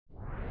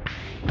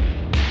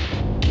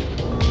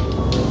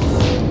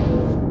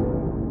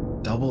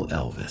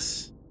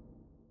Elvis.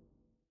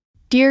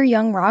 Dear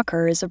Young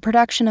Rocker is a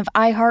production of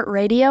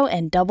iHeartRadio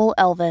and Double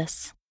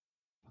Elvis.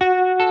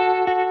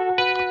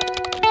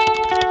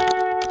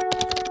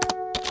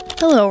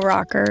 Hello,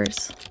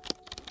 rockers.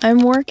 I'm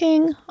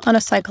working on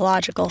a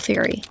psychological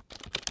theory.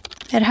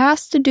 It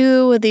has to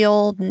do with the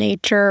old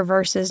nature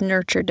versus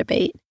nurture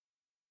debate,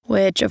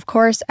 which of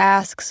course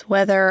asks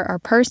whether our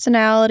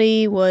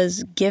personality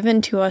was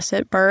given to us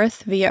at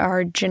birth via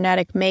our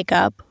genetic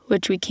makeup,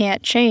 which we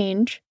can't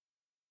change,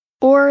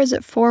 or is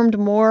it formed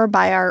more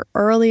by our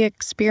early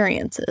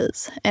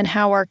experiences and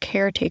how our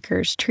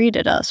caretakers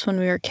treated us when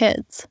we were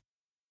kids?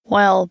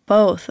 Well,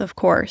 both, of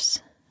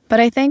course.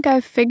 But I think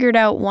I've figured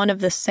out one of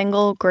the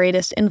single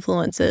greatest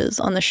influences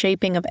on the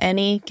shaping of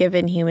any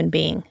given human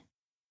being.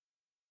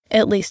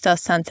 At least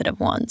us sensitive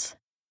ones.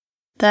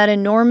 That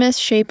enormous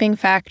shaping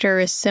factor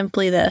is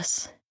simply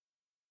this.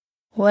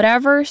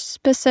 Whatever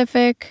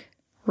specific,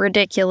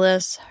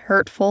 ridiculous,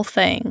 hurtful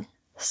thing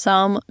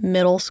some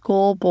middle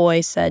school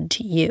boy said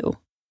to you.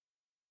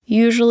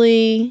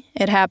 Usually,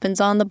 it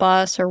happens on the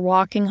bus or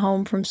walking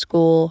home from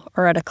school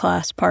or at a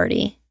class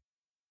party.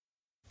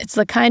 It's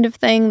the kind of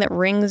thing that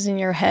rings in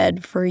your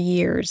head for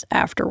years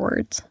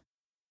afterwards.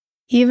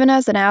 Even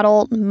as an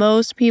adult,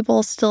 most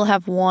people still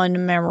have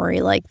one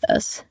memory like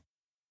this.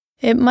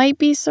 It might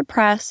be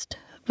suppressed,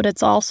 but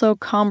it's also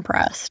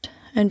compressed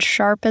and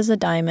sharp as a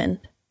diamond.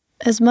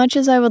 As much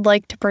as I would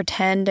like to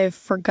pretend I've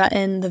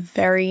forgotten the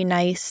very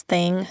nice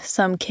thing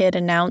some kid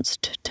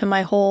announced to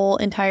my whole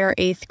entire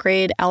 8th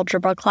grade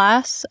algebra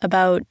class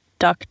about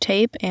duct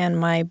tape and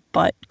my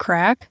butt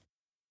crack,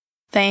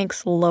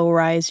 thanks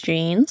low-rise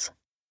jeans,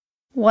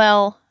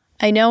 well,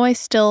 I know I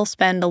still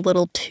spend a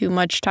little too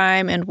much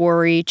time and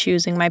worry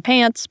choosing my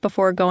pants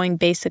before going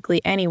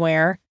basically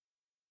anywhere,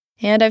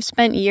 and I've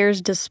spent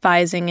years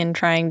despising and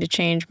trying to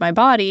change my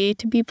body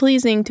to be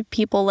pleasing to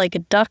people like a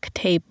duct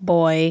tape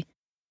boy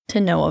to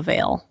no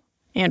avail,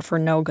 and for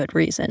no good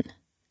reason.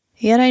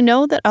 Yet I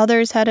know that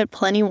others had it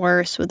plenty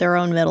worse with their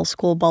own middle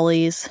school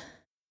bullies.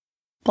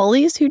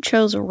 Bullies who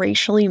chose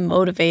racially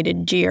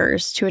motivated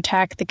jeers to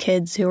attack the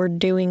kids who were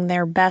doing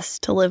their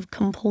best to live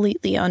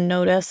completely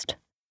unnoticed.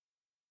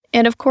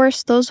 And of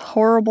course, those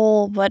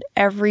horrible but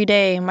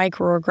everyday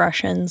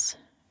microaggressions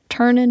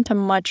turn into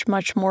much,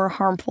 much more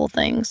harmful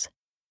things.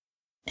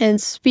 And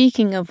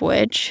speaking of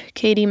which,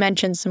 Katie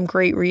mentioned some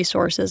great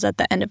resources at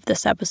the end of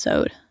this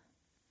episode.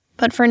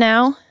 But for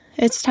now,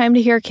 it's time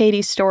to hear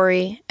Katie's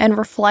story and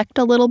reflect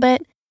a little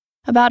bit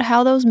about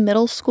how those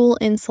middle school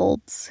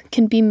insults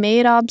can be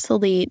made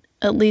obsolete,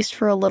 at least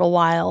for a little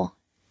while,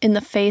 in the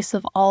face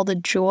of all the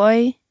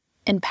joy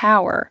and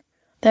power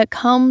that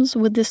comes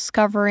with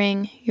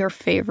discovering your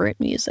favorite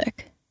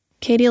music.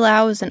 Katie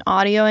Lau is an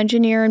audio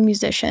engineer and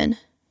musician.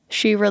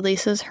 She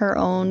releases her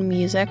own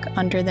music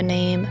under the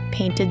name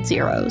Painted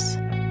Zeros.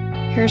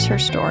 Here's her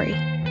story.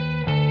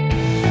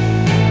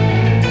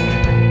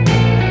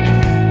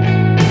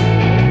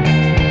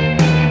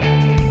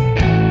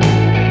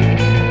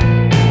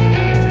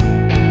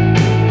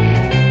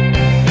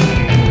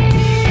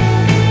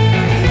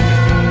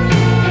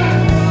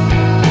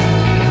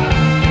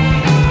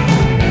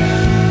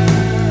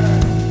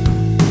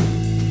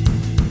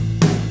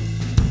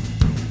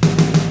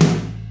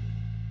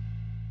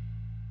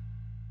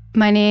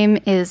 My name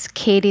is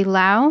Katie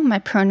Lau. My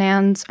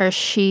pronouns are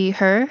she,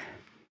 her.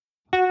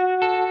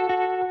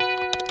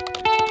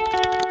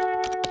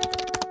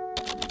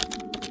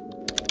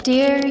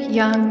 Dear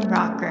young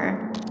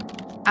rocker,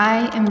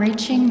 I am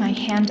reaching my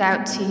hand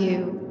out to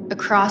you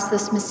across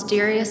this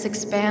mysterious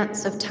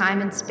expanse of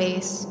time and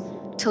space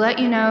to let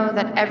you know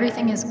that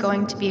everything is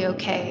going to be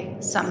okay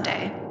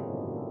someday.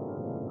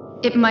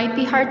 It might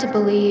be hard to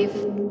believe,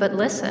 but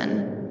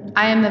listen,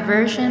 I am a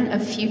version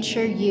of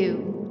future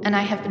you, and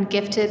I have been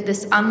gifted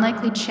this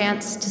unlikely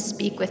chance to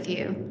speak with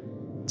you,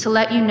 to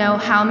let you know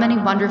how many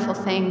wonderful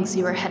things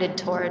you are headed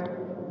toward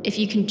if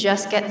you can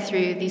just get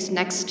through these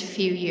next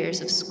few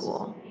years of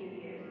school.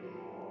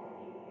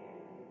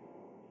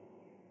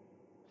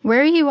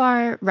 Where you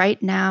are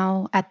right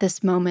now at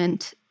this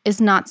moment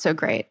is not so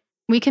great.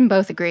 We can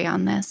both agree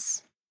on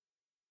this.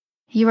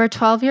 You are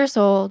 12 years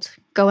old,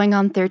 going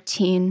on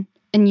 13,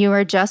 and you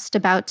are just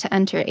about to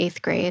enter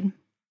 8th grade.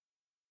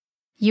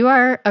 You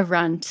are a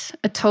runt,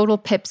 a total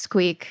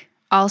pipsqueak,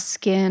 all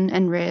skin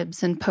and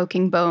ribs and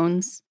poking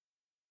bones.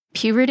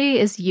 Puberty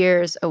is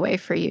years away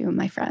for you,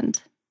 my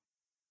friend.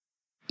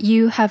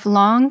 You have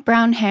long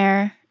brown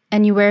hair,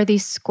 and you wear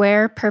these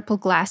square purple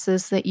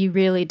glasses that you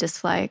really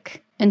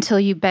dislike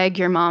until you beg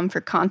your mom for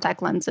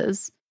contact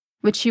lenses,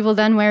 which you will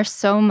then wear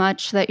so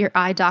much that your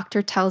eye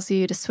doctor tells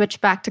you to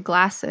switch back to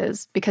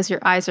glasses because your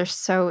eyes are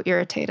so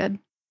irritated.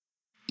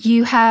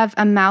 You have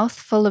a mouth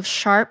full of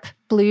sharp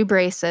blue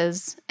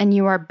braces, and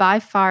you are by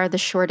far the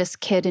shortest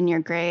kid in your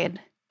grade.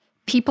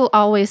 People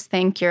always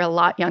think you're a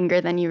lot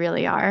younger than you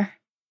really are.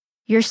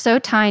 You're so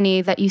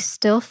tiny that you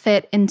still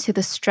fit into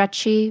the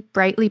stretchy,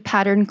 brightly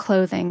patterned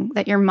clothing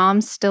that your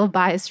mom still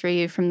buys for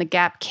you from the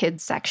Gap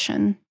Kids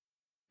section.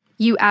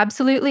 You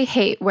absolutely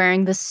hate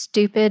wearing the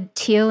stupid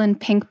teal and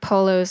pink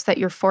polos that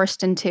you're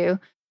forced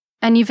into,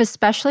 And you've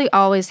especially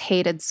always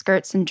hated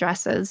skirts and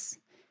dresses.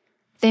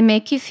 They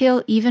make you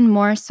feel even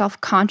more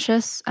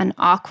self-conscious and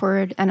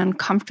awkward and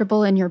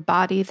uncomfortable in your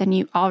body than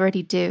you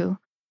already do,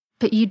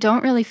 but you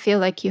don't really feel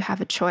like you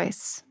have a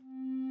choice.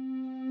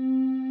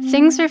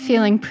 Things are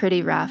feeling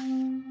pretty rough.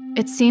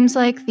 It seems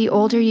like the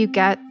older you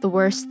get, the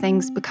worse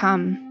things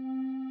become.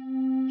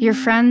 Your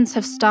friends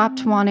have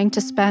stopped wanting to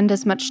spend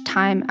as much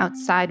time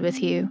outside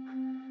with you.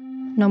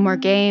 No more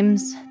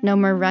games, no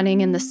more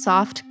running in the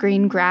soft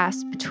green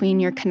grass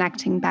between your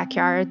connecting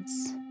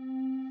backyards.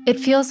 It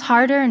feels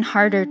harder and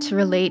harder to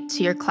relate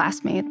to your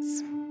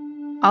classmates.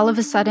 All of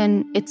a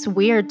sudden, it's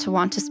weird to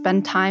want to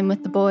spend time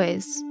with the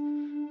boys.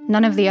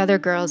 None of the other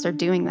girls are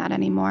doing that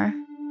anymore.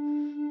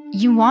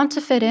 You want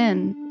to fit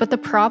in, but the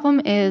problem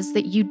is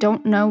that you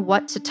don't know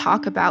what to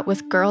talk about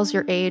with girls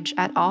your age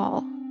at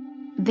all.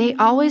 They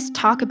always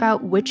talk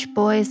about which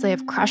boys they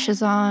have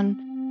crushes on,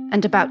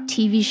 and about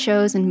TV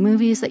shows and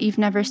movies that you've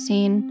never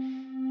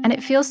seen, and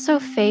it feels so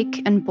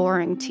fake and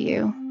boring to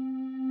you.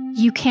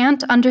 You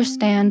can't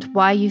understand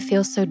why you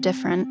feel so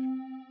different.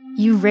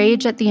 You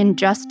rage at the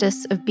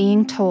injustice of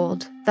being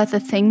told that the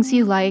things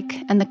you like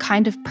and the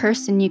kind of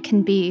person you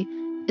can be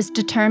is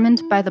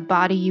determined by the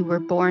body you were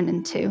born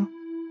into.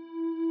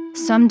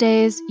 Some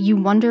days, you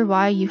wonder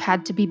why you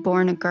had to be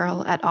born a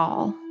girl at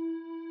all.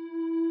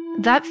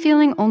 That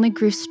feeling only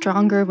grew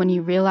stronger when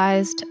you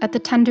realized, at the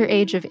tender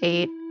age of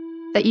 8,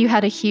 that you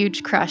had a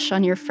huge crush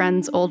on your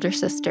friend's older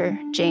sister,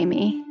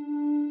 Jamie.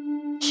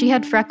 She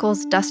had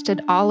freckles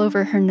dusted all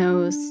over her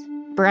nose,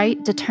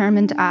 bright,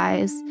 determined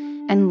eyes,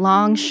 and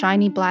long,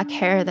 shiny black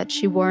hair that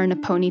she wore in a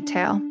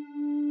ponytail.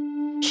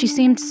 She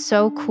seemed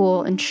so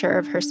cool and sure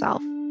of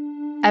herself,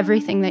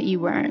 everything that you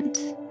weren't.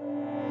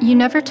 You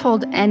never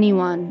told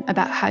anyone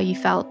about how you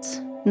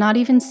felt, not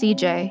even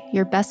CJ,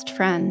 your best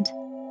friend.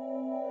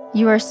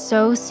 You are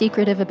so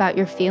secretive about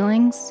your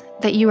feelings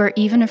that you are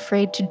even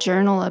afraid to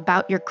journal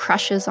about your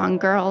crushes on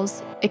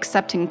girls,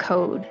 except in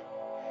code.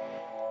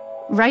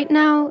 Right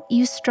now,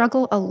 you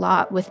struggle a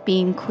lot with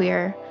being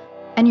queer,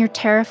 and you're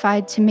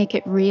terrified to make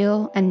it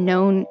real and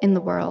known in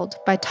the world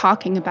by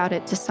talking about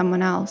it to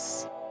someone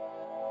else.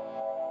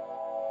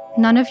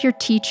 None of your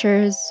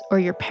teachers or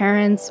your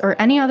parents or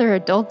any other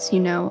adults you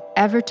know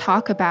ever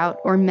talk about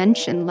or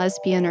mention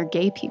lesbian or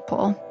gay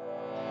people.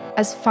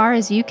 As far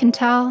as you can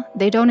tell,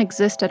 they don't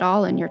exist at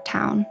all in your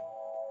town.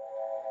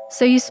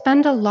 So you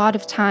spend a lot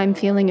of time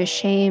feeling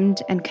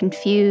ashamed and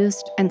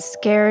confused and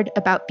scared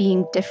about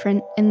being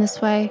different in this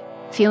way,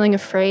 feeling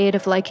afraid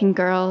of liking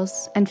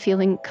girls and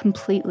feeling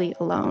completely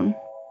alone.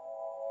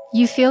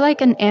 You feel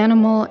like an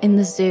animal in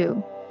the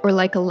zoo or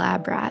like a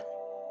lab rat.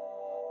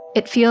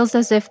 It feels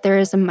as if there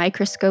is a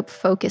microscope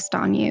focused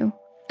on you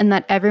and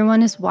that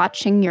everyone is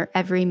watching your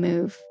every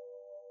move.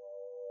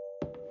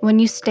 When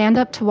you stand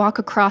up to walk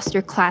across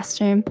your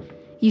classroom,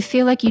 you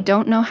feel like you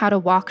don't know how to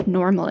walk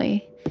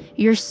normally.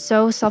 You're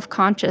so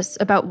self-conscious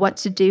about what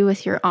to do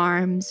with your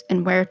arms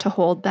and where to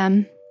hold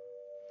them.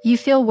 You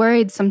feel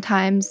worried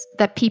sometimes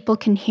that people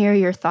can hear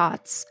your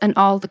thoughts and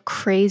all the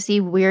crazy,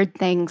 weird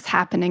things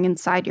happening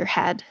inside your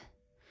head.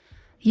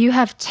 You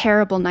have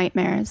terrible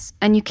nightmares,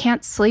 and you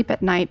can't sleep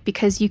at night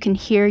because you can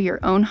hear your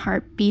own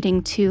heart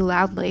beating too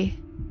loudly.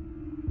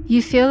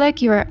 You feel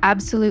like you are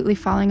absolutely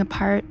falling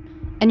apart,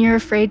 and you're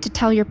afraid to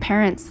tell your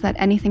parents that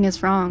anything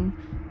is wrong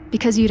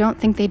because you don't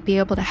think they'd be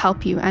able to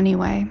help you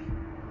anyway.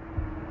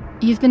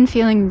 You've been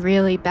feeling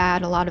really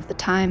bad a lot of the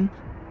time,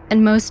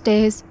 and most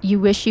days you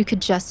wish you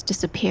could just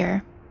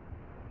disappear.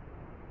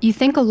 You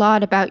think a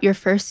lot about your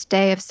first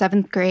day of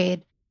 7th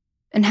grade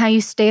and how you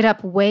stayed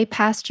up way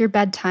past your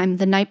bedtime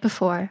the night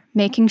before,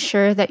 making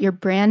sure that your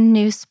brand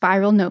new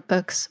spiral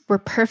notebooks were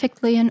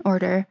perfectly in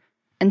order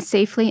and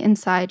safely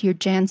inside your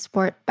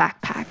JanSport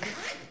backpack.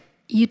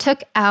 You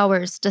took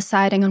hours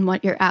deciding on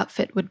what your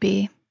outfit would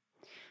be.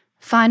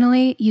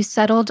 Finally, you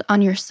settled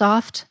on your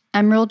soft,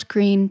 emerald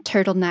green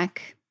turtleneck.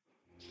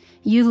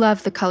 You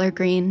love the color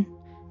green.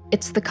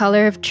 It's the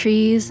color of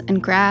trees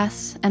and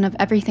grass and of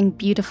everything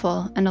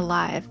beautiful and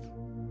alive.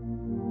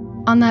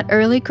 On that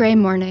early gray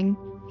morning,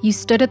 you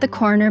stood at the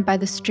corner by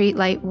the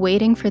streetlight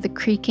waiting for the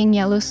creaking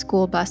yellow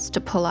school bus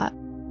to pull up.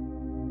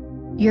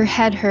 Your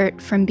head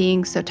hurt from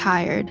being so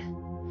tired.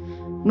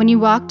 When you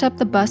walked up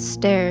the bus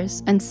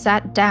stairs and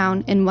sat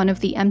down in one of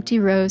the empty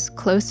rows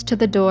close to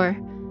the door,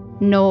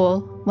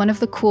 Noel, one of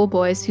the cool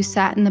boys who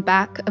sat in the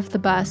back of the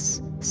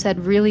bus,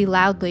 said really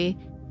loudly,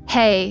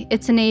 "Hey,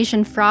 it's an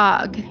Asian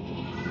frog."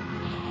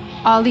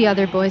 All the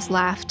other boys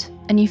laughed,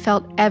 and you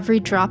felt every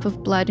drop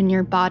of blood in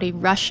your body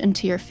rush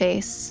into your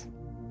face.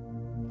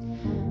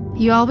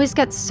 You always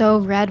get so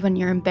red when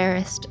you're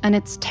embarrassed, and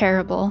it's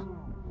terrible.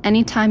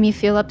 Anytime you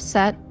feel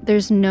upset,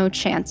 there's no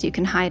chance you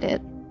can hide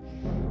it.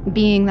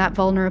 Being that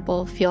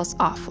vulnerable feels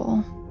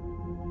awful.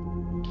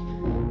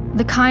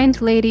 The kind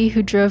lady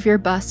who drove your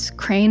bus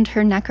craned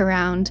her neck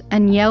around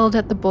and yelled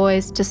at the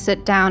boys to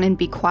sit down and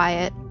be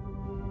quiet.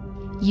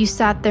 You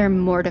sat there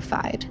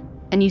mortified,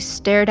 and you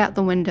stared out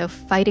the window,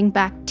 fighting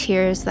back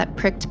tears that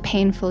pricked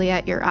painfully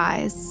at your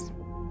eyes.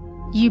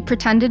 You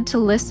pretended to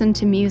listen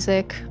to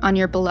music on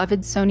your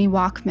beloved Sony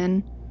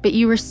Walkman but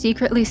you were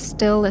secretly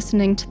still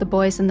listening to the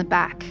boys in the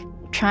back,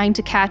 trying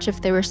to catch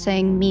if they were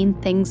saying mean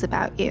things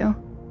about you.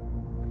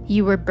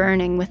 You were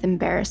burning with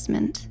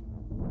embarrassment.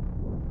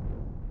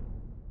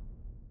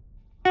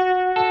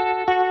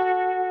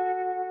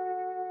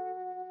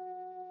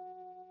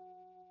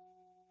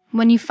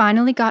 When you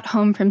finally got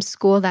home from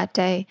school that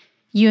day,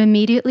 you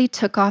immediately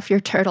took off your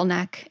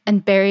turtleneck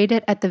and buried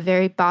it at the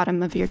very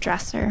bottom of your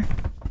dresser.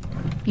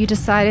 You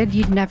decided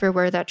you'd never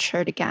wear that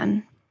shirt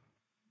again.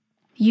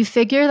 You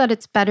figure that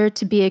it's better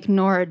to be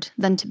ignored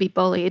than to be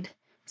bullied,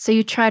 so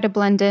you try to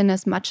blend in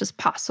as much as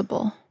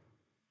possible.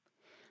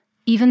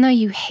 Even though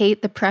you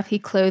hate the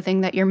preppy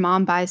clothing that your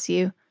mom buys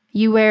you,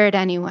 you wear it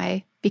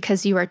anyway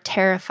because you are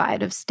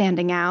terrified of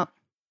standing out.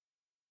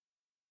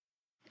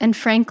 And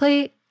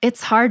frankly,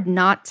 it's hard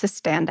not to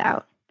stand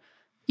out.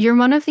 You're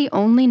one of the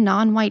only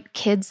non-white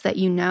kids that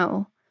you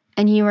know,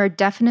 and you are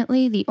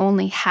definitely the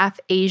only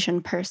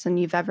half-Asian person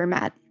you've ever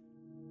met.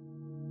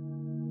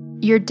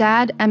 Your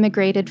dad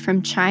emigrated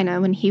from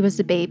China when he was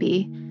a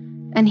baby,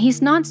 and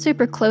he's not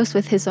super close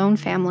with his own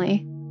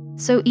family,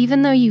 so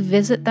even though you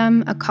visit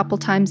them a couple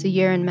times a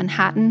year in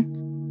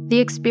Manhattan, the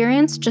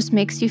experience just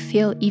makes you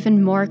feel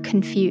even more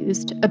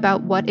confused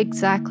about what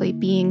exactly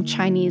being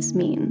Chinese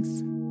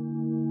means.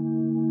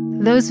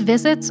 Those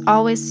visits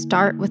always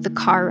start with the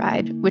car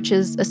ride, which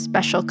is a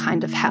special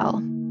kind of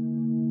hell.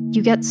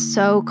 You get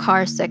so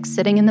carsick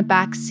sitting in the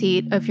back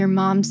seat of your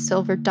mom's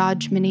silver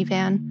Dodge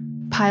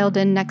minivan, piled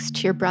in next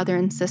to your brother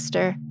and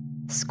sister,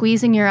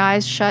 squeezing your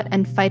eyes shut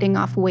and fighting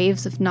off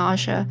waves of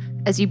nausea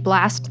as you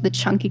blast the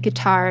chunky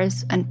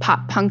guitars and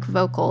pop-punk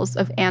vocals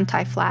of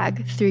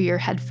Anti-Flag through your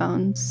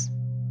headphones.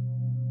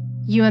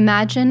 You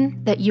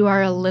imagine that you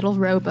are a little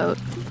rowboat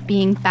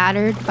being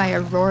battered by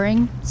a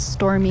roaring,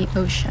 stormy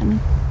ocean.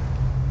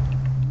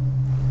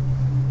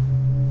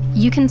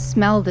 You can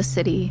smell the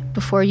city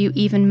before you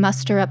even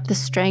muster up the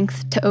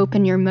strength to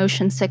open your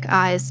motion-sick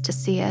eyes to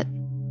see it.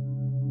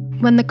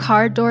 When the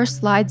car door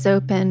slides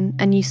open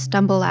and you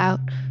stumble out,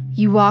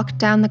 you walk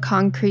down the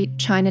concrete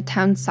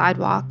Chinatown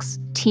sidewalks,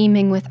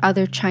 teeming with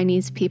other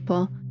Chinese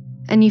people,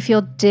 and you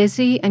feel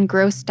dizzy and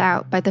grossed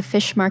out by the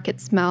fish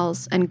market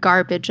smells and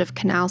garbage of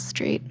Canal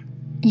Street.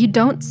 You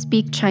don't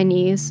speak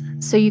Chinese,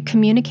 so you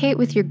communicate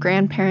with your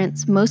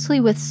grandparents mostly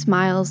with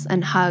smiles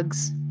and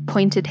hugs,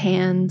 pointed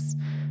hands,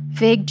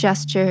 vague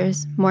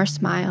gestures, more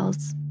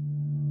smiles.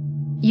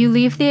 You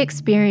leave the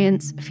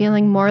experience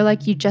feeling more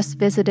like you just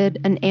visited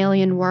an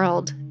alien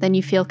world than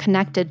you feel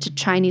connected to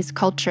Chinese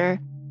culture,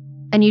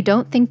 and you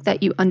don't think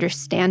that you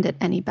understand it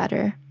any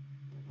better.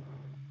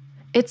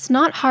 It's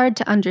not hard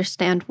to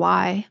understand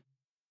why.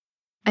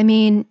 I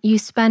mean, you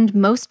spend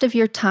most of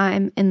your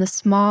time in the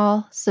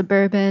small,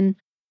 suburban,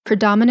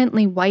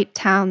 predominantly white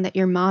town that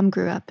your mom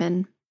grew up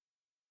in.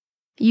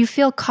 You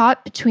feel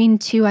caught between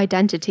two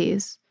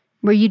identities,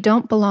 where you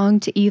don't belong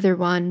to either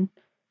one,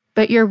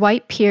 but your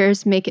white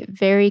peers make it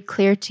very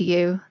clear to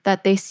you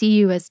that they see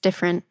you as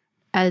different,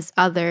 as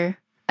other,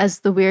 as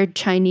the weird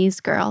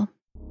Chinese girl.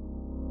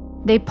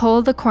 They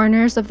pull the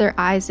corners of their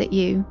eyes at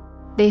you.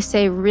 They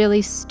say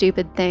really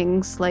stupid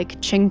things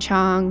like ching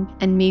chong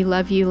and me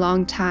love you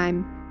long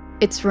time.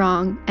 It's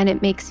wrong, and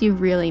it makes you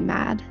really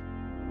mad.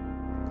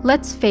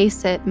 Let's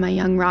face it, my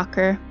young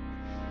rocker.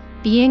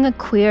 Being a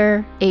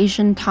queer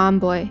Asian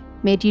tomboy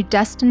made you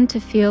destined to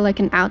feel like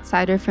an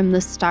outsider from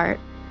the start.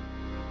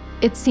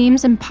 It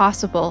seems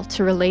impossible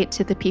to relate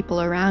to the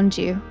people around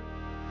you.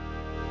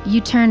 You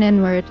turn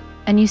inward,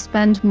 and you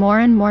spend more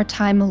and more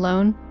time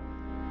alone,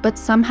 but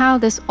somehow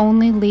this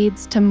only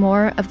leads to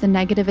more of the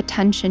negative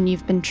attention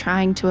you've been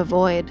trying to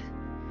avoid.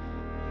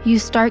 You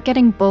start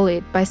getting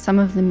bullied by some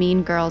of the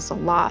mean girls a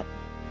lot.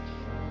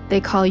 They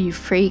call you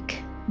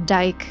freak,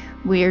 dyke,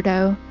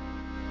 weirdo.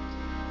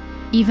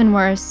 Even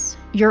worse,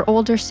 your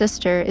older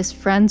sister is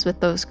friends with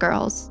those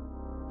girls,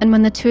 and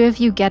when the two of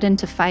you get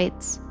into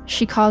fights,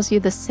 she calls you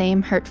the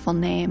same hurtful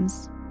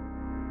names.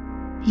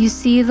 You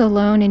see the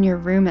lone in your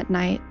room at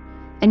night,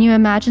 and you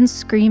imagine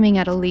screaming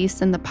at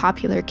Elise and the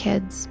popular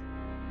kids.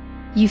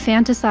 You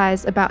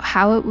fantasize about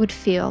how it would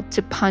feel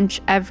to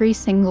punch every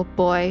single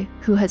boy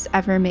who has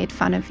ever made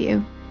fun of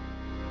you.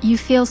 You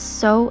feel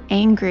so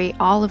angry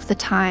all of the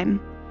time,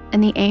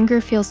 and the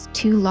anger feels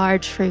too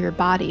large for your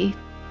body.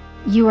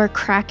 You are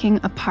cracking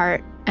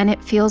apart, and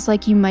it feels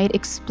like you might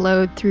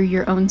explode through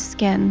your own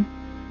skin.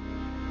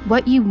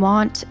 What you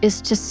want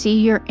is to see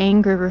your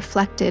anger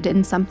reflected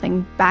in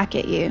something back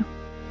at you.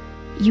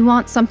 You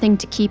want something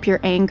to keep your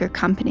anger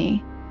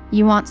company.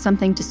 You want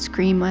something to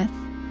scream with.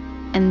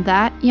 And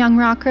that, young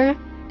rocker,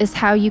 is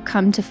how you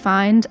come to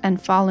find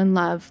and fall in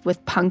love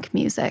with punk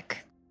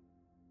music.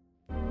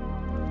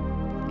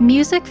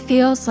 Music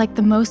feels like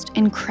the most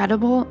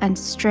incredible and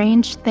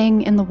strange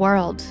thing in the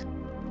world.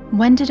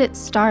 When did it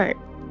start?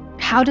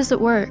 How does it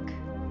work?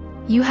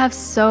 You have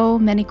so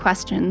many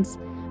questions,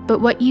 but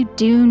what you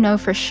do know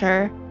for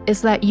sure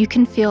is that you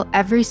can feel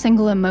every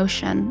single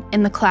emotion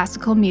in the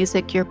classical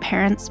music your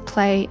parents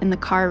play in the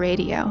car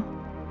radio.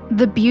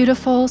 The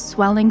beautiful,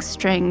 swelling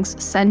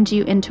strings send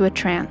you into a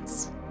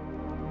trance.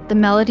 The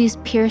melodies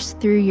pierce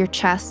through your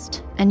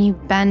chest, and you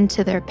bend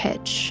to their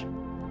pitch.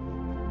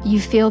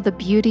 You feel the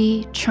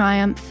beauty,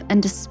 triumph,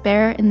 and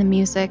despair in the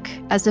music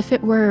as if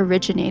it were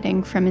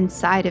originating from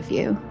inside of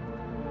you.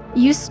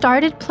 You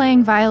started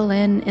playing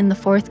violin in the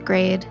 4th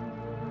grade,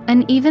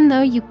 and even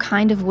though you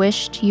kind of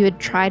wished you had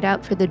tried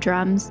out for the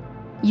drums,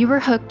 you were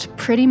hooked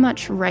pretty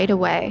much right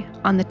away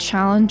on the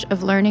challenge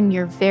of learning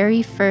your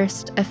very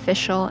first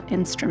official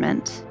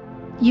instrument.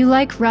 You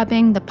like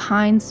rubbing the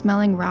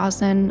pine-smelling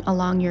rosin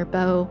along your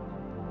bow,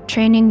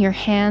 training your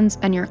hands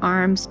and your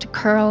arms to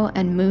curl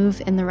and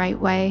move in the right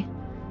way.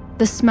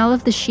 The smell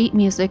of the sheet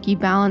music you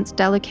balance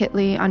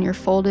delicately on your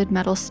folded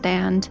metal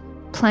stand,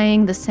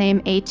 playing the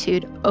same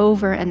etude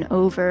over and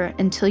over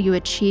until you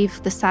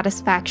achieve the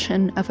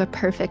satisfaction of a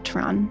perfect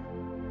run.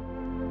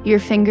 Your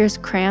fingers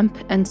cramp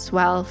and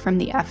swell from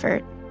the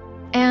effort.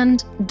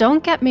 And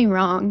don't get me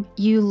wrong,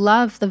 you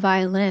love the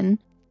violin,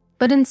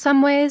 but in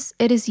some ways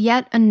it is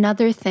yet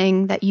another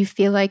thing that you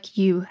feel like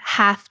you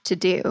have to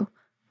do,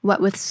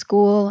 what with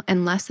school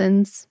and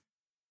lessons.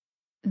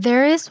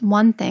 There is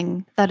one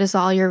thing that is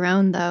all your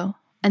own though,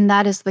 and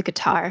that is the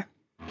guitar.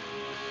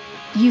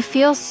 You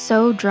feel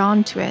so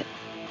drawn to it.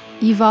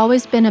 You've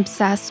always been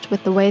obsessed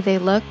with the way they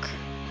look,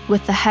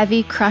 with the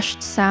heavy,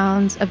 crushed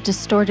sounds of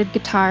distorted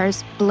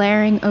guitars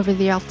blaring over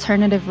the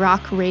alternative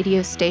rock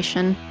radio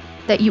station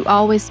that you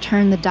always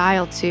turn the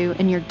dial to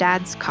in your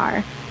dad's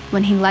car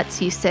when he lets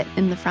you sit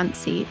in the front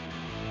seat.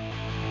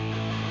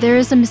 There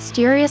is a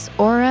mysterious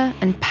aura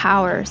and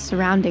power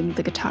surrounding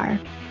the guitar.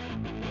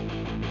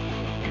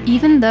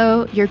 Even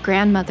though your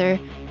grandmother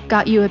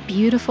got you a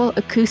beautiful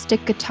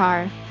acoustic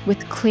guitar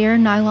with clear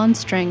nylon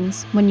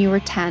strings when you were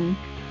 10,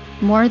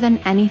 more than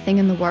anything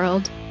in the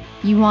world,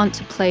 you want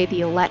to play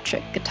the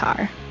electric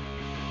guitar.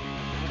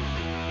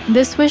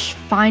 This wish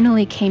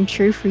finally came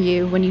true for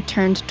you when you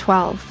turned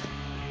 12.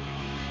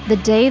 The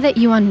day that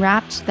you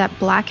unwrapped that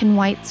black and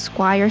white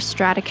Squier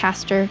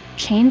Stratocaster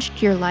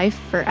changed your life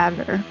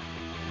forever.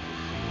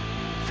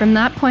 From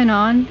that point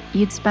on,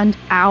 you'd spend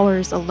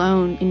hours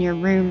alone in your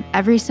room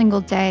every single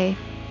day,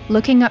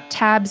 looking up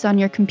tabs on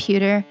your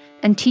computer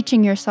and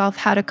teaching yourself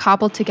how to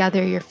cobble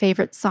together your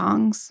favorite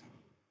songs.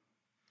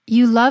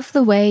 You love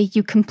the way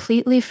you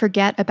completely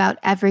forget about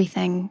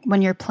everything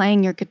when you're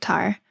playing your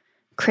guitar,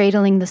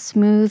 cradling the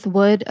smooth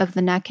wood of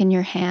the neck in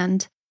your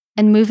hand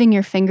and moving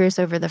your fingers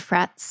over the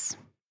frets.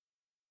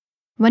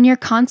 When you're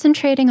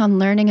concentrating on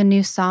learning a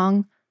new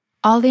song,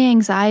 all the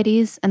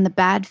anxieties and the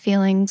bad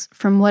feelings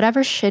from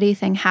whatever shitty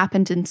thing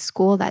happened in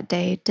school that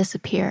day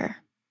disappear.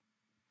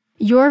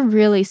 You're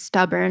really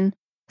stubborn,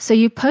 so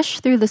you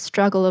push through the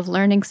struggle of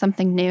learning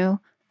something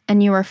new,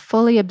 and you are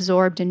fully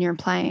absorbed in your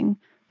playing,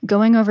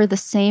 going over the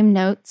same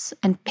notes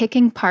and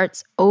picking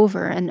parts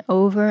over and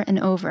over and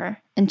over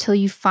until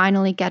you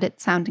finally get it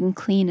sounding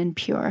clean and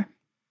pure.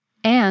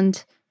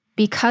 And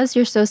because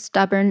you're so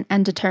stubborn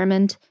and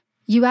determined,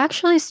 you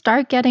actually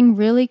start getting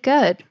really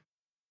good.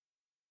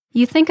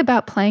 You think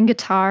about playing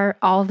guitar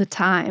all the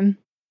time.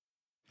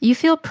 You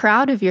feel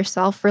proud of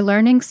yourself for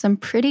learning some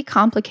pretty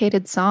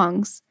complicated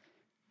songs,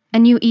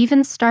 and you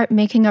even start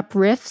making up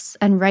riffs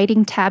and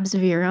writing tabs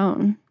of your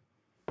own.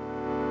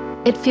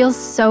 It feels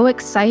so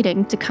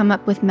exciting to come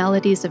up with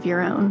melodies of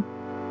your own,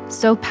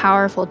 so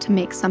powerful to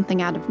make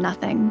something out of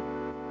nothing.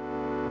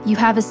 You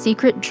have a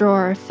secret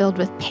drawer filled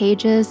with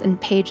pages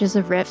and pages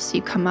of riffs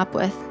you come up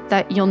with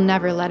that you'll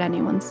never let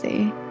anyone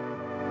see.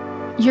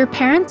 Your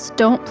parents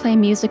don't play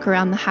music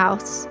around the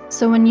house,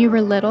 so when you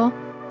were little,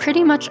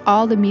 pretty much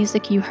all the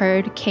music you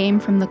heard came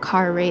from the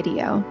car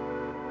radio.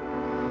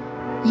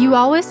 You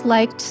always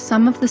liked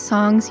some of the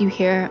songs you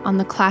hear on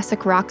the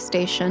classic rock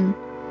station,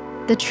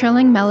 the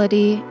trilling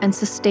melody and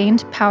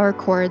sustained power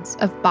chords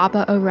of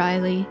Baba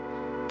O'Reilly,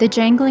 the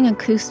jangling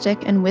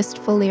acoustic and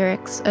wistful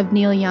lyrics of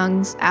Neil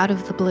Young's Out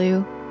of the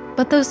Blue,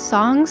 but those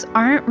songs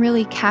aren't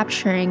really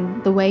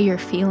capturing the way you're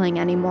feeling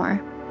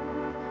anymore.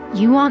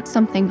 You want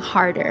something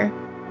harder,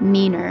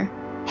 meaner,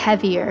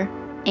 heavier,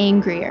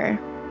 angrier.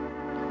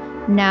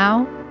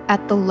 Now,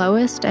 at the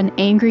lowest and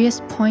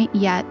angriest point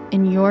yet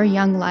in your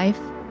young life,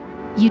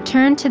 you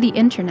turn to the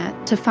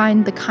internet to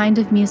find the kind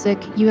of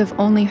music you have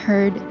only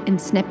heard in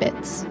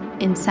snippets,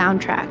 in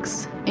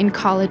soundtracks, in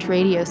college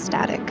radio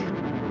static.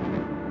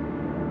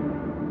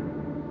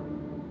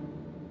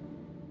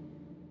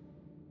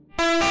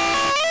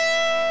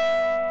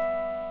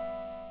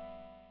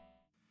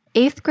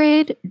 Eighth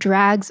grade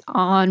drags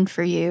on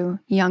for you,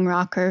 young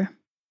rocker.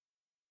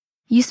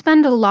 You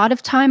spend a lot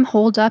of time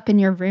holed up in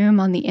your room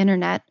on the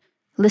internet,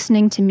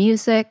 listening to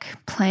music,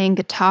 playing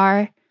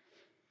guitar.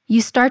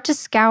 You start to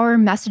scour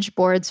message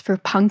boards for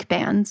punk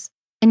bands,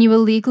 and you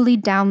illegally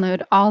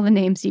download all the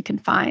names you can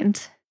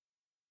find.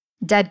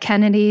 Dead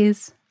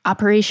Kennedys,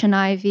 Operation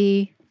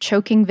Ivy,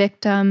 Choking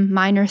Victim,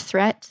 Minor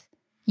Threat.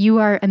 You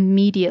are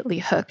immediately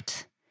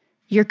hooked.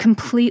 You're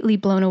completely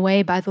blown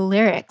away by the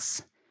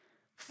lyrics.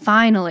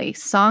 Finally,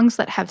 songs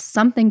that have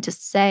something to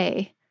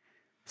say.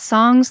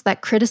 Songs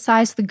that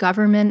criticize the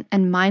government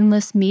and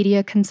mindless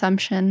media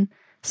consumption.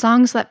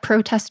 Songs that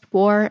protest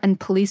war and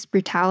police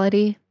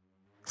brutality.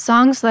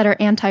 Songs that are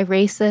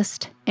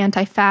anti-racist,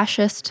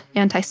 anti-fascist,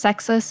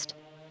 anti-sexist,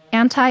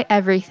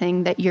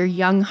 anti-everything that your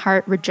young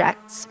heart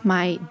rejects,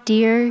 my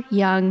dear,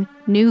 young,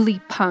 newly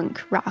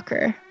punk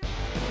rocker.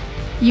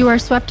 You are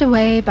swept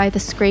away by the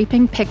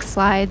scraping pick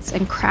slides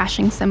and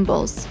crashing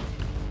cymbals.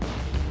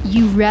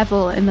 You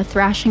revel in the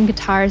thrashing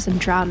guitars and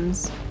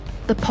drums,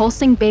 the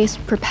pulsing bass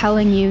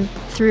propelling you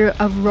through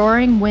a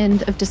roaring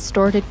wind of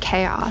distorted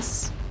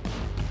chaos.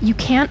 You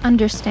can't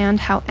understand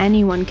how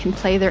anyone can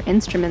play their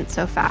instrument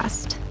so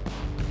fast.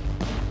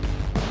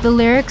 The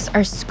lyrics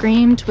are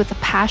screamed with a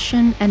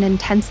passion and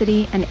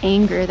intensity and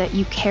anger that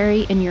you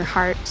carry in your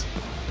heart,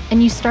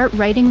 and you start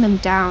writing them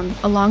down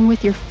along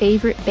with your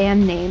favorite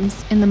band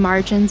names in the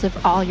margins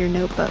of all your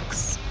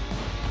notebooks.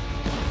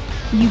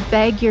 You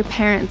beg your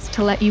parents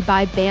to let you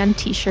buy band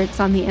t-shirts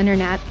on the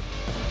internet,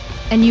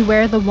 and you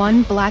wear the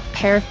one black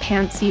pair of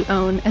pants you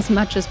own as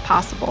much as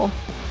possible.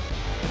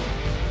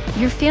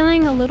 You're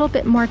feeling a little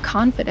bit more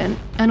confident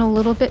and a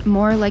little bit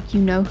more like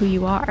you know who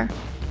you are.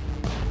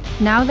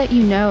 Now that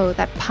you know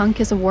that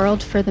punk is a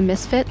world for the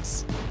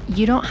misfits,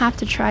 you don't have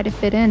to try to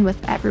fit in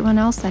with everyone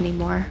else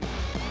anymore.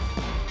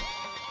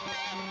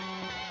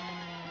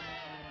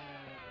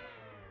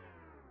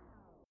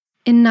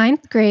 In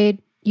 9th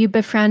grade, you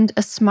befriend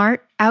a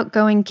smart,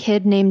 outgoing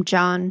kid named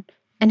John,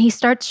 and he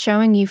starts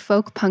showing you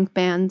folk punk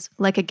bands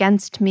like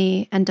Against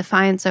Me and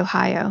Defiance,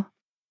 Ohio.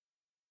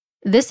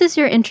 This is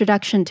your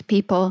introduction to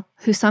people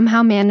who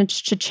somehow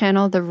managed to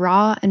channel the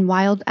raw and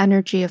wild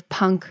energy of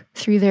punk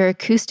through their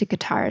acoustic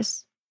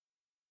guitars.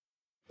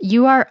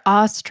 You are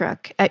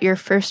awestruck at your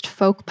first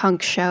folk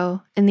punk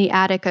show in the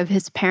attic of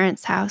his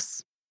parents'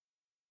 house.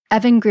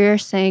 Evan Greer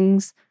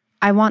sings,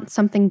 "I want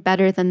something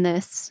better than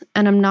this,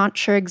 and I'm not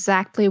sure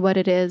exactly what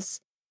it is,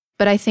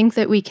 but I think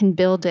that we can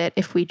build it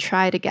if we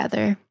try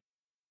together."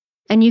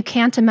 And you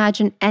can't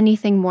imagine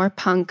anything more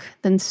punk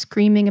than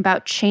screaming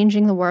about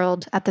changing the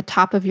world at the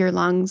top of your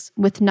lungs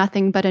with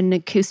nothing but an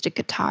acoustic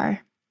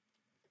guitar.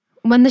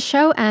 When the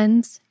show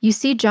ends, you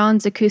see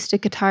John's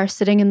acoustic guitar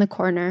sitting in the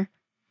corner,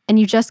 and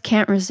you just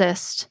can't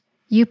resist.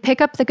 You pick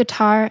up the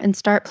guitar and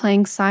start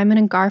playing Simon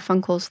and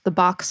Garfunkel's The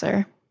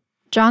Boxer.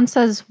 John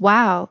says,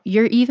 "Wow,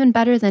 you're even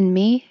better than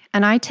me,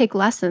 and I take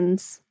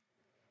lessons."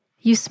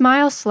 You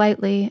smile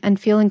slightly and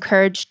feel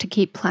encouraged to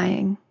keep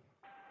playing.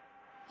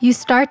 You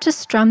start to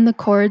strum the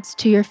chords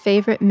to your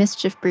favorite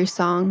Mischief Brew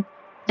song,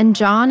 and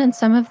John and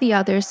some of the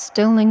others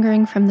still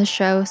lingering from the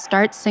show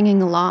start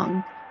singing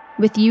along,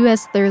 with you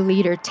as their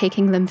leader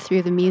taking them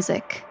through the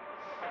music.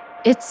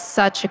 It's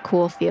such a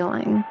cool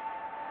feeling.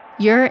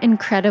 You're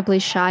incredibly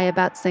shy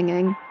about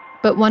singing,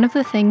 but one of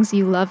the things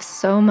you love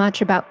so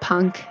much about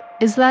punk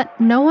is that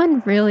no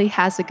one really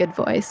has a good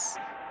voice,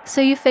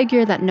 so you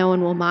figure that no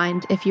one will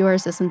mind if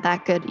yours isn't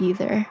that good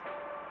either.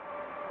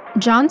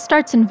 John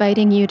starts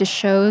inviting you to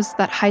shows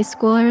that high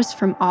schoolers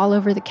from all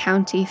over the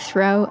county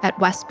throw at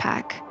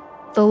Westpac,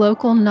 the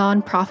local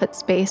non-profit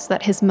space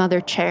that his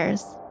mother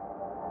chairs.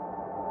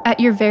 At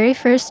your very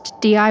first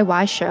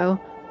DIY show,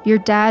 your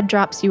dad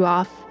drops you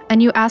off,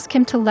 and you ask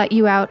him to let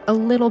you out a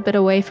little bit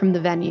away from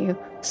the venue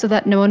so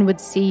that no one would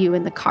see you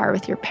in the car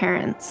with your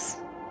parents.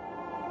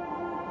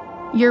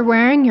 You're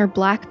wearing your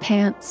black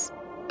pants,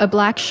 a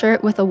black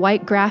shirt with a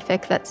white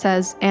graphic that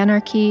says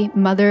 "Anarchy,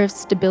 Mother of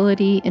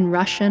Stability" in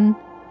Russian,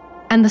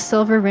 and the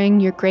silver ring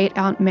your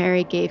great-aunt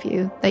Mary gave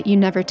you that you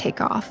never take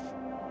off.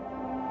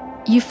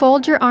 You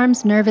fold your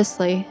arms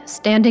nervously,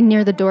 standing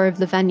near the door of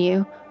the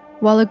venue,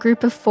 while a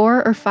group of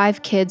 4 or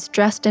 5 kids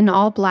dressed in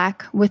all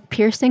black with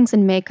piercings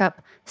and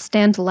makeup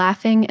stand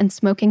laughing and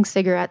smoking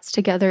cigarettes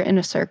together in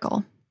a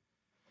circle.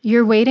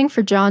 You're waiting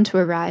for John to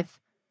arrive,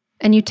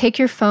 and you take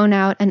your phone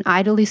out and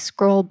idly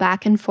scroll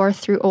back and forth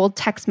through old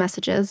text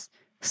messages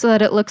so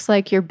that it looks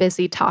like you're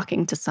busy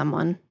talking to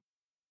someone.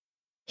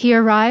 He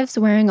arrives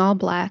wearing all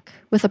black,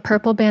 with a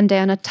purple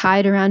bandana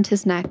tied around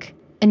his neck,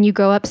 and you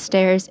go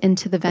upstairs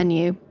into the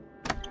venue.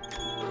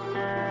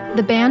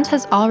 The band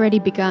has already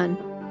begun,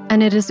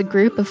 and it is a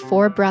group of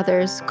 4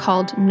 brothers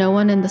called No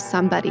One and the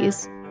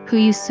Somebodies, who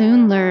you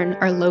soon learn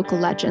are local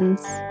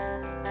legends.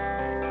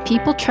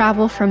 People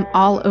travel from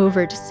all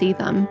over to see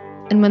them,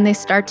 and when they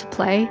start to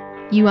play,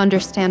 you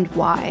understand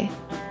why.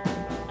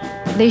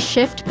 They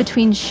shift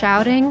between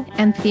shouting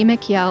and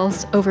anthemic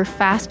yells over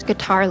fast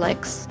guitar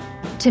licks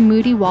to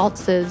moody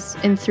waltzes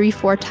in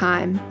 3/4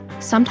 time,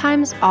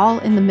 sometimes all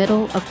in the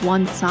middle of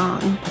one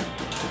song.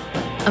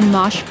 A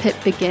mosh pit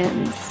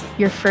begins,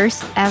 your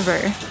first ever.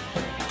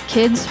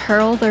 Kids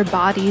hurl their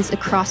bodies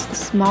across the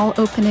small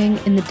opening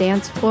in the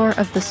dance floor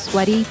of the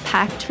sweaty,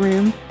 packed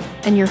room,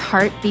 and your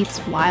heart beats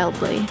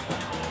wildly.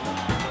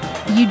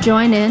 You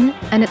join in,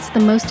 and it's the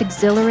most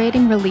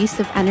exhilarating release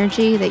of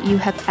energy that you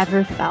have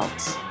ever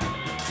felt.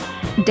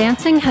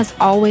 Dancing has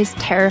always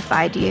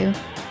terrified you,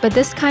 but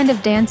this kind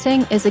of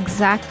dancing is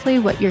exactly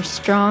what your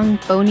strong,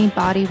 bony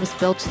body was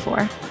built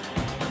for.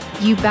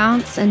 You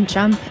bounce and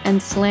jump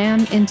and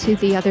slam into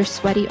the other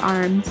sweaty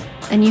arms,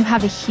 and you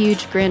have a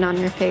huge grin on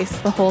your face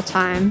the whole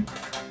time.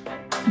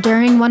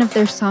 During one of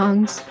their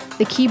songs,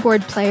 the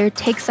keyboard player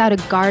takes out a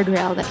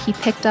guardrail that he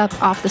picked up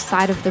off the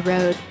side of the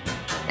road,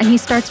 and he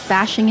starts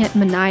bashing it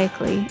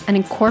maniacally and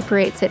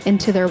incorporates it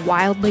into their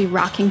wildly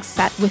rocking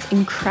set with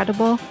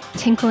incredible,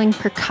 tinkling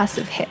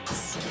percussive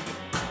hits.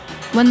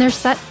 When their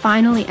set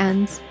finally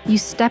ends, you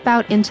step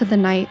out into the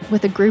night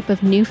with a group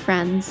of new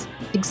friends,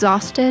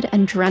 exhausted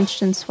and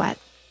drenched in sweat.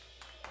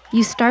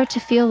 You start to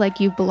feel like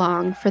you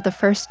belong for the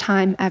first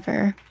time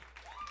ever.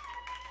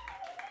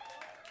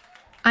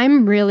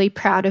 I'm really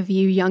proud of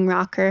you, young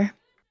rocker.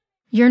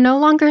 You're no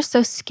longer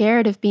so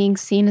scared of being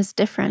seen as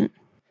different.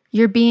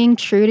 You're being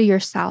true to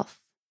yourself.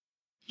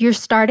 You're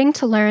starting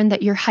to learn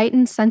that your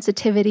heightened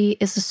sensitivity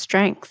is a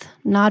strength,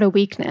 not a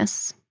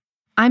weakness.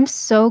 I'm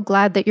so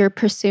glad that you're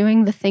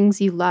pursuing the things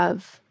you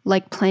love,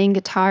 like playing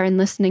guitar and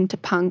listening to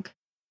punk,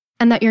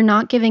 and that you're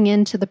not giving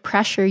in to the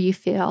pressure you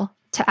feel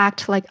to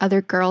act like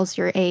other girls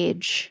your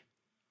age.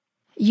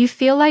 You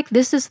feel like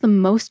this is the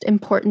most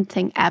important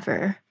thing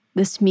ever,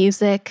 this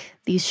music,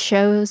 these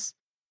shows.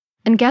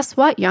 And guess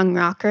what, young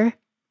rocker?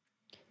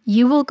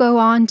 You will go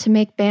on to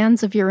make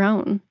bands of your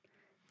own,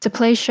 to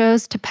play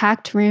shows to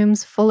packed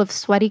rooms full of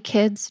sweaty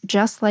kids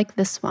just like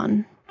this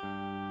one.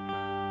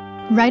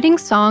 Writing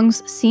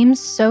songs seems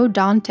so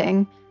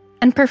daunting,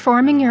 and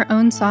performing your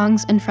own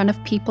songs in front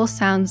of people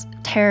sounds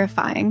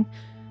terrifying.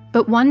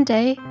 But one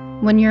day,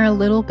 when you're a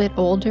little bit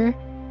older,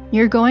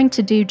 you're going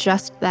to do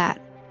just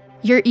that.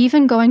 You're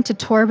even going to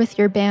tour with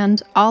your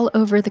band all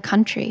over the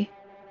country.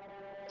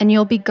 And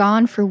you'll be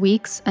gone for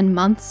weeks and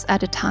months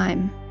at a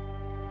time.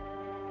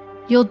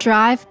 You'll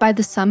drive by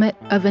the summit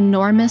of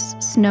enormous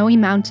snowy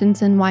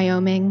mountains in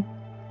Wyoming.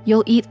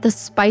 You'll eat the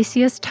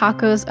spiciest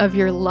tacos of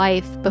your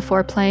life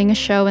before playing a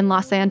show in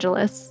Los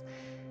Angeles.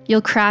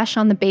 You'll crash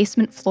on the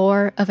basement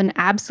floor of an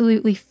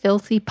absolutely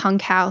filthy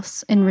punk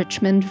house in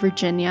Richmond,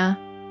 Virginia.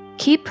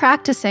 Keep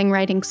practicing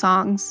writing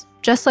songs,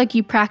 just like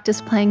you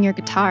practice playing your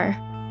guitar.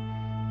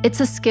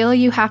 It's a skill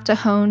you have to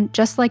hone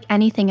just like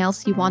anything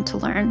else you want to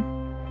learn.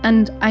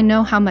 And I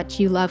know how much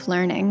you love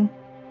learning.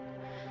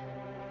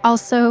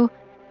 Also,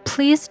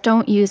 please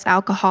don't use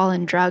alcohol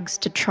and drugs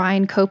to try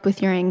and cope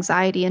with your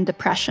anxiety and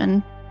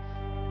depression.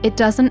 It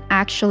doesn't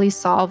actually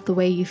solve the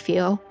way you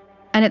feel,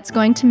 and it's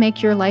going to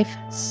make your life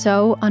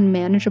so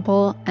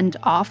unmanageable and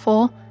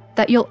awful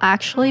that you'll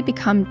actually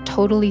become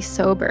totally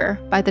sober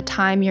by the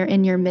time you're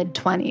in your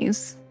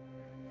mid-20s.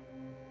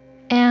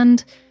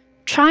 And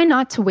try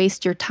not to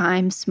waste your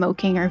time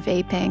smoking or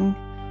vaping.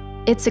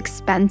 It's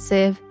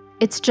expensive,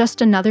 it's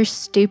just another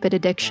stupid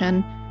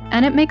addiction,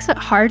 and it makes it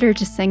harder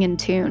to sing in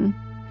tune.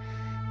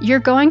 You're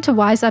going to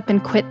wise up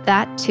and quit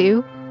that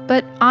too,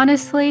 but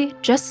honestly,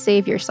 just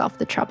save yourself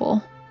the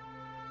trouble.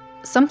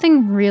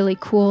 Something really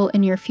cool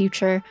in your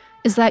future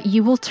is that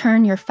you will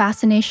turn your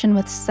fascination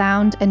with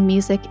sound and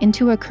music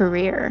into a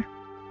career.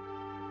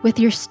 With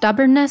your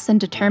stubbornness and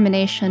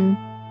determination,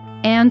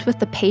 and with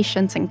the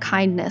patience and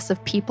kindness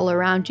of people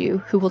around you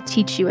who will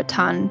teach you a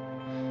ton,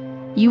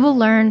 you will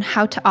learn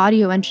how to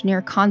audio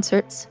engineer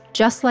concerts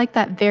just like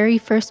that very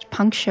first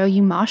punk show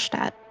you moshed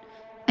at,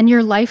 and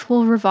your life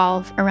will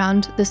revolve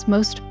around this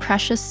most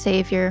precious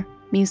savior,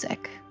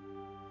 music.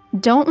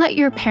 Don't let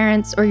your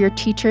parents or your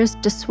teachers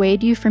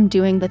dissuade you from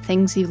doing the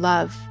things you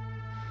love.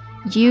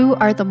 You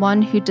are the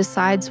one who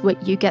decides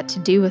what you get to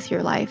do with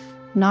your life,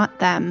 not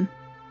them.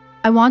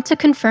 I want to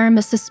confirm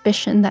a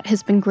suspicion that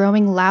has been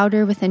growing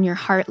louder within your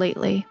heart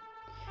lately.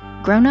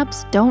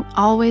 Grown-ups don't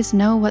always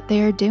know what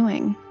they are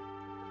doing.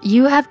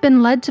 You have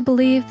been led to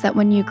believe that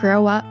when you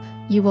grow up,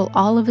 you will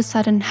all of a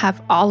sudden have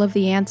all of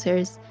the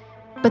answers.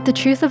 But the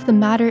truth of the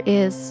matter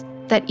is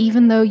that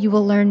even though you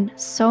will learn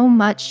so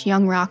much,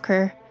 young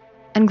rocker,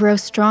 and grow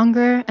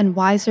stronger and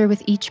wiser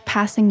with each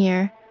passing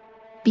year,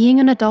 being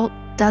an adult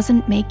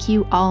doesn't make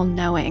you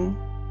all-knowing.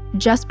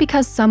 Just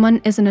because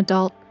someone is an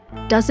adult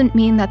doesn't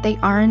mean that they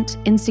aren't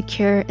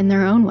insecure in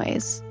their own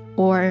ways,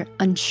 or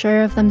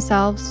unsure of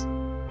themselves,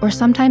 or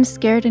sometimes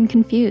scared and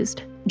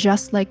confused,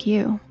 just like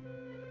you.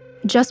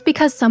 Just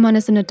because someone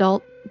is an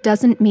adult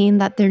doesn't mean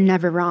that they're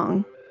never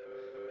wrong.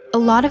 A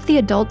lot of the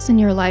adults in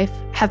your life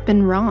have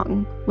been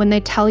wrong when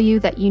they tell you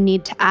that you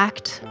need to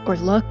act or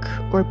look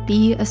or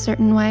be a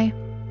certain way.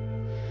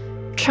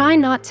 Try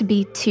not to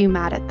be too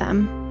mad at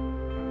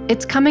them.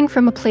 It's coming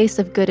from a place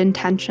of good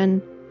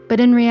intention, but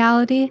in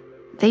reality,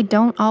 they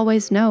don't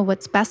always know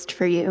what's best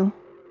for you.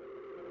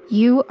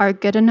 You are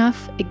good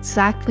enough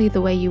exactly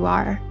the way you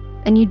are,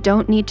 and you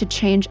don't need to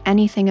change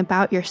anything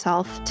about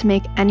yourself to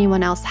make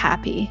anyone else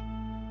happy.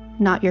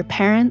 Not your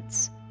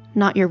parents,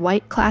 not your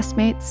white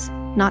classmates,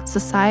 not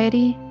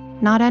society,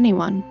 not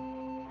anyone.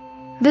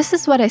 This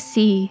is what I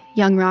see,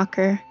 young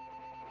rocker.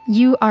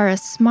 You are a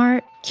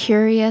smart,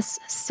 curious,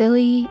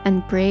 silly,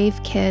 and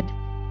brave kid,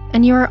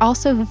 and you are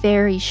also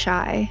very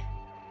shy.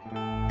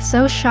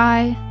 So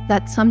shy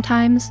that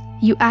sometimes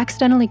you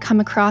accidentally come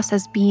across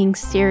as being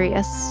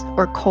serious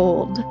or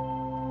cold.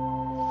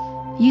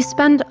 You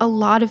spend a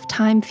lot of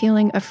time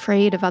feeling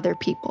afraid of other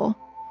people,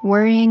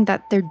 worrying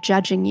that they're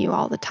judging you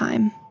all the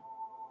time.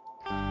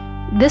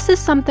 This is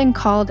something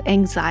called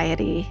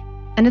anxiety,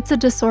 and it's a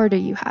disorder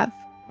you have,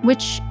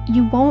 which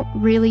you won't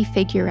really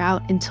figure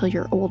out until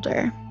you're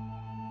older.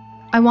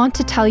 I want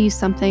to tell you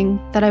something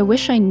that I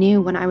wish I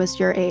knew when I was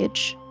your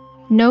age.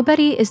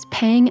 Nobody is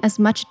paying as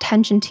much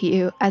attention to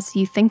you as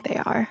you think they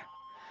are.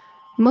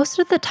 Most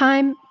of the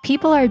time,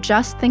 people are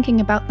just thinking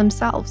about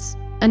themselves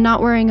and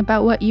not worrying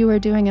about what you are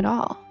doing at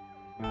all.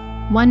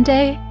 One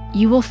day,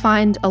 you will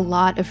find a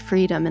lot of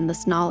freedom in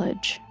this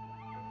knowledge.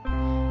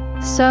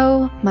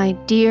 So, my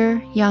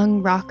dear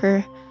young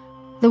rocker,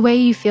 the way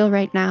you feel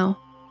right now,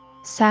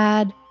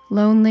 sad,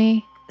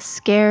 lonely,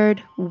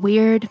 scared,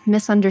 weird,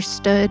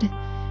 misunderstood,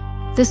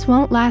 this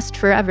won't last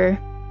forever.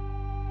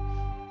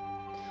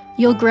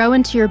 You'll grow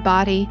into your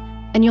body,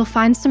 and you'll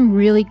find some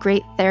really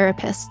great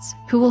therapists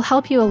who will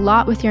help you a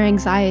lot with your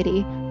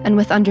anxiety and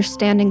with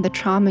understanding the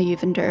trauma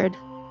you've endured.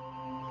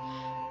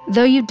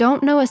 Though you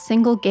don't know a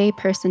single gay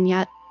person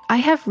yet, I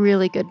have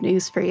really good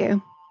news for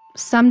you.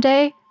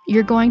 Someday,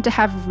 you're going to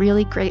have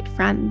really great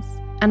friends,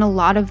 and a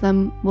lot of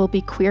them will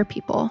be queer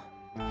people.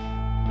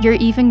 You're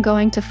even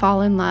going to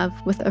fall in love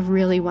with a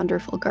really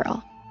wonderful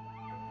girl.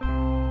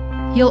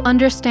 You'll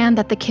understand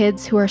that the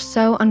kids who are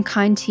so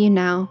unkind to you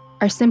now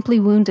are simply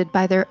wounded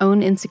by their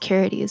own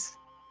insecurities.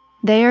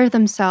 They are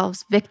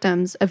themselves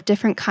victims of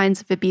different kinds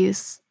of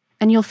abuse,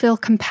 and you'll feel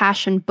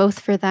compassion both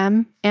for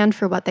them and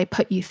for what they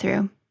put you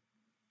through.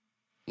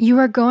 You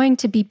are going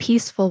to be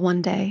peaceful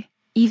one day,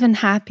 even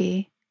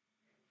happy.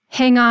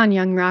 Hang on,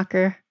 young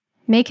rocker.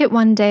 Make it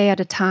one day at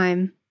a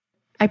time.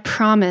 I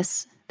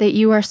promise that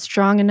you are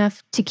strong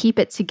enough to keep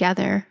it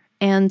together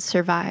and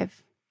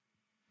survive.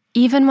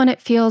 Even when it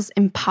feels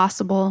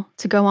impossible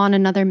to go on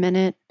another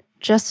minute,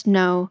 just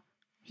know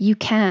you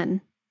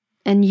can,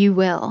 and you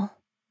will.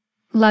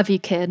 Love you,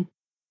 kid.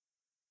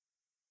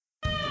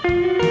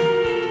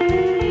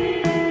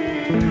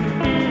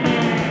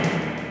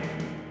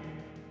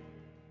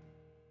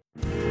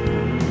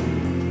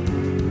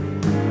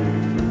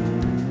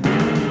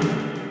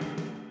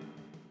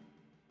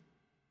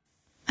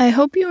 I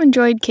hope you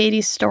enjoyed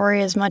Katie's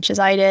story as much as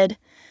I did.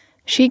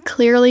 She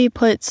clearly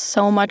put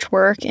so much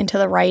work into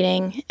the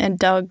writing and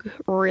dug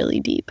really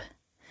deep.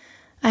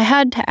 I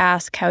had to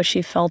ask how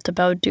she felt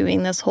about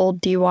doing this whole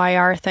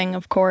DYR thing,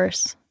 of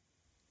course.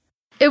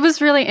 It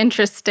was really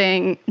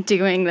interesting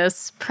doing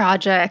this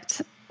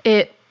project.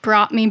 It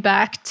brought me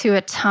back to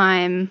a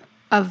time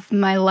of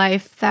my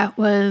life that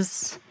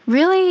was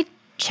really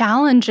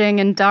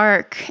challenging and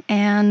dark,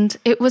 and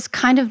it was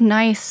kind of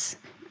nice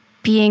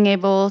being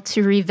able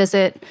to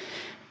revisit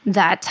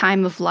that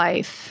time of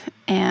life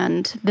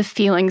and the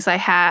feelings I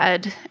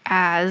had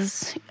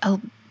as a,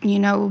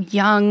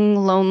 young,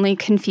 lonely,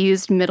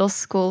 confused middle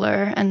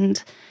schooler,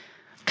 and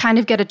kind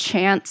of get a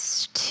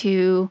chance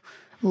to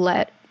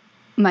let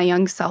my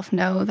young self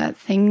know that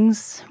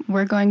things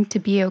were going to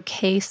be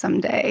okay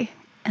someday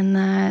and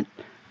that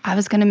I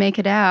was going to make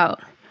it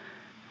out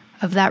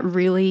of that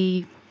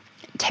really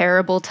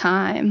terrible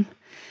time.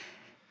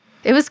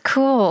 It was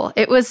cool.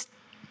 It was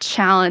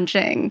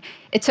challenging.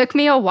 It took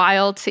me a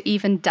while to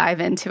even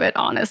dive into it,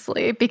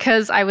 honestly,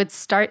 because I would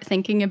start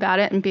thinking about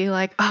it and be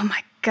like, oh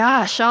my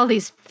gosh, all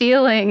these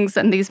feelings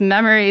and these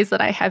memories that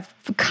I have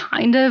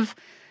kind of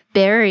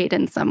buried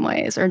in some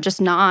ways or just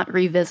not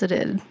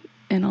revisited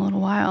in a little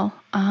while.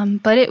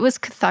 But it was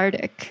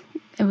cathartic.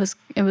 It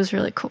was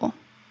really cool.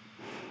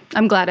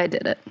 I'm glad I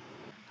did it.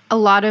 A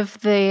lot of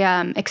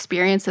the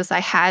experiences I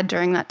had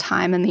during that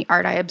time and the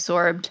art I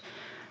absorbed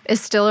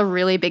is still a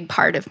really big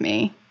part of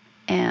me.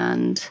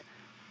 And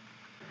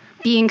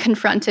being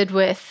confronted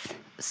with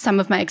some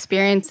of my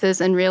experiences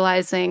and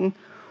realizing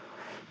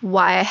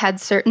why I had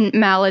certain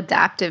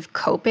maladaptive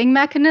coping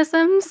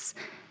mechanisms,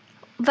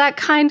 that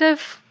kind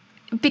of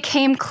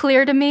became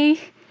clear to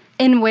me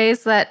in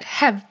ways that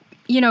have,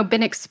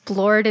 been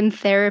explored in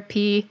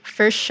therapy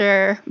for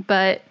sure,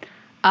 but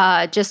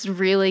just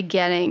really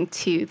getting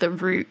to the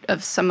root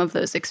of some of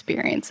those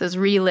experiences,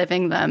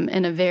 reliving them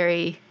in a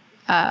very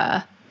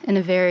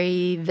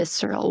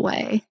visceral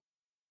way.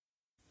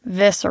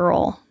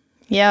 Visceral.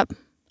 Yep,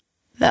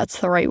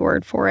 that's the right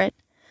word for it.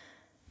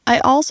 I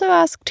also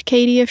asked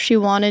Katie if she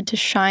wanted to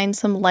shine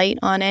some light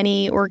on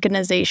any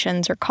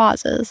organizations or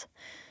causes.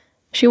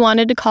 She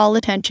wanted to call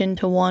attention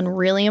to one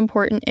really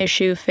important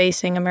issue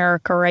facing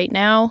America right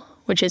now,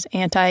 which is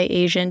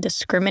anti-Asian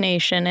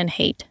discrimination and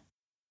hate.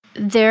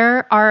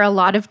 There are a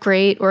lot of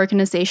great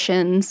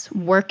organizations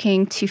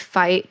working to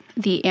fight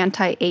the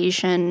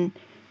anti-Asian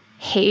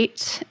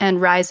hate and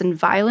rise in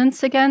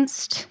violence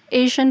against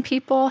Asian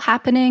people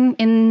happening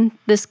in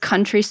this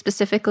country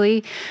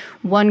specifically.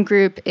 One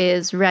group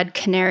is Red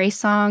Canary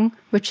Song,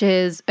 which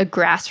is a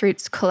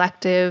grassroots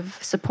collective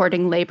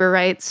supporting labor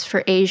rights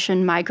for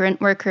Asian migrant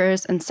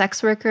workers and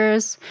sex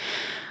workers.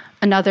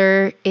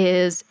 Another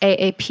is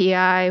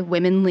AAPI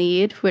Women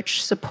Lead,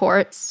 which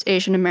supports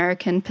Asian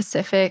American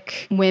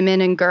Pacific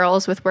women and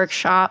girls with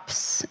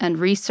workshops and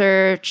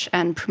research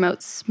and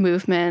promotes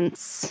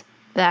movements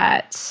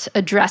that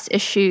address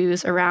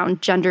issues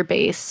around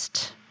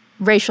gender-based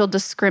racial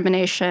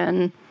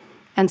discrimination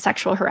and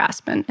sexual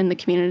harassment in the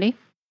community.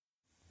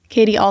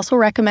 Katie also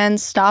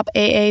recommends Stop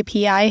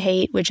AAPI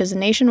Hate, which is a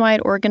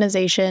nationwide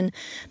organization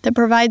that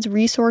provides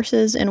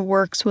resources and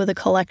works with a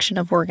collection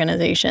of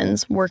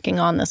organizations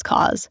working on this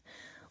cause.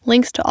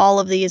 Links to all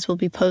of these will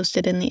be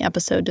posted in the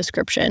episode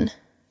description.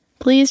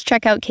 Please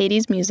check out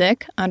Katie's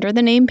music under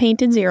the name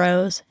Painted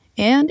Zeros,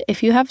 and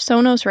if you have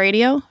Sonos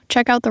Radio,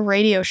 check out the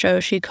radio show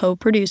she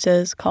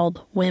co-produces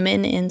called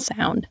Women in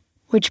Sound,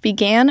 which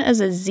began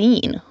as a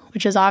zine,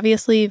 which is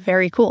obviously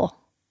very cool.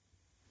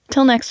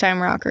 Till next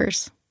time,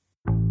 rockers.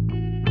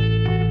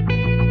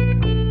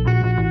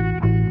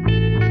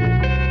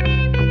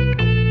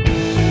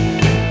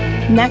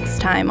 Next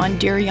time on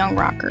Dear Young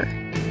Rocker.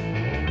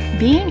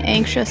 Being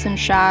anxious and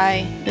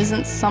shy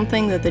isn't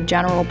something that the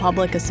general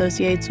public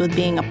associates with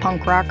being a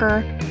punk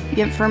rocker,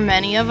 yet for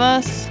many of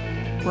us,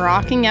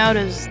 rocking out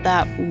is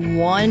that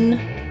one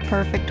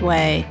perfect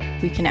way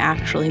we can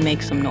actually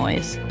make some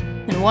noise.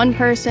 And one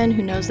person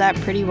who knows that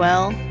pretty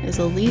well is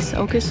Elise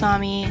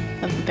Okusami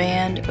of the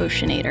band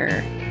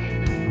Oceanator.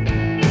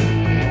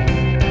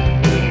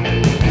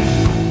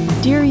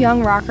 Dear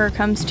Young Rocker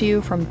comes to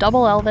you from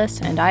Double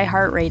Elvis and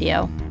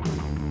iHeartRadio.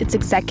 It's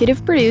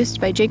executive produced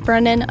by Jake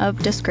Brennan of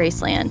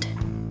Disgraceland.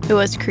 It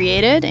was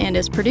created and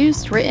is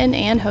produced, written,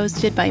 and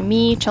hosted by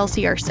me,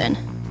 Chelsea Erson.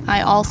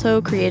 I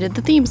also created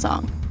the theme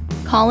song.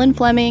 Colin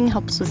Fleming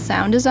helps with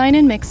sound design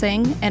and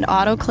mixing, and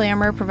Otto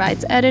Clamor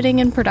provides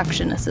editing and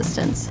production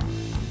assistance.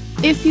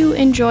 If you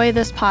enjoy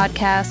this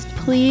podcast,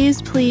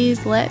 please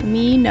let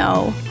me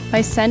know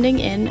by sending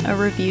in a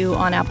review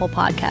on Apple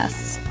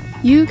Podcasts.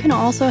 You can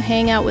also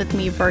hang out with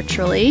me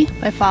virtually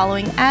by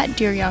following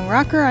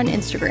 @DearYoungRocker on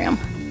Instagram.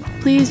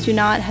 Please do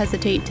not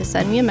hesitate to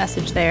send me a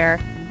message there,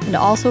 and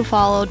also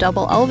follow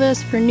Double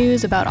Elvis for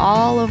news about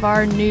all of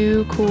our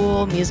new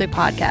cool music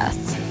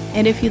podcasts.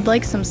 And if you'd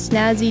like some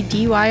snazzy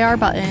DYR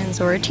buttons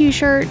or a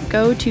t-shirt,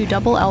 go to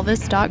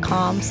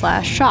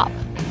doubleelvis.com/shop.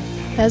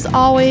 As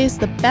always,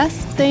 the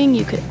best thing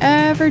you could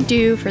ever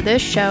do for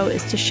this show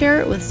is to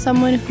share it with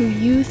someone who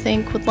you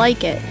think would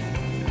like it,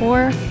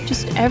 or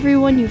just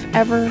everyone you've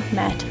ever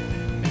met.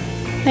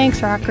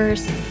 Thanks,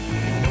 rockers.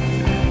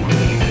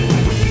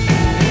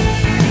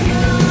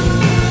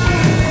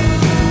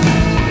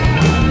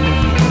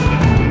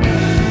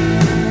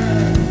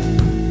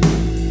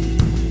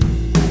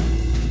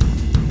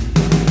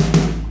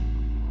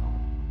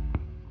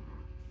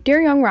 Dear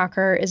Young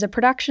Rocker is a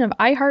production of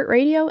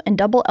iHeartRadio and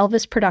Double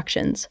Elvis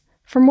Productions.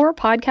 For more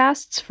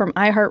podcasts from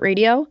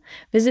iHeartRadio,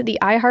 visit the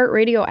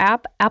iHeartRadio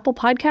app, Apple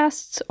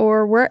Podcasts,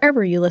 or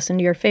wherever you listen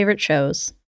to your favorite shows.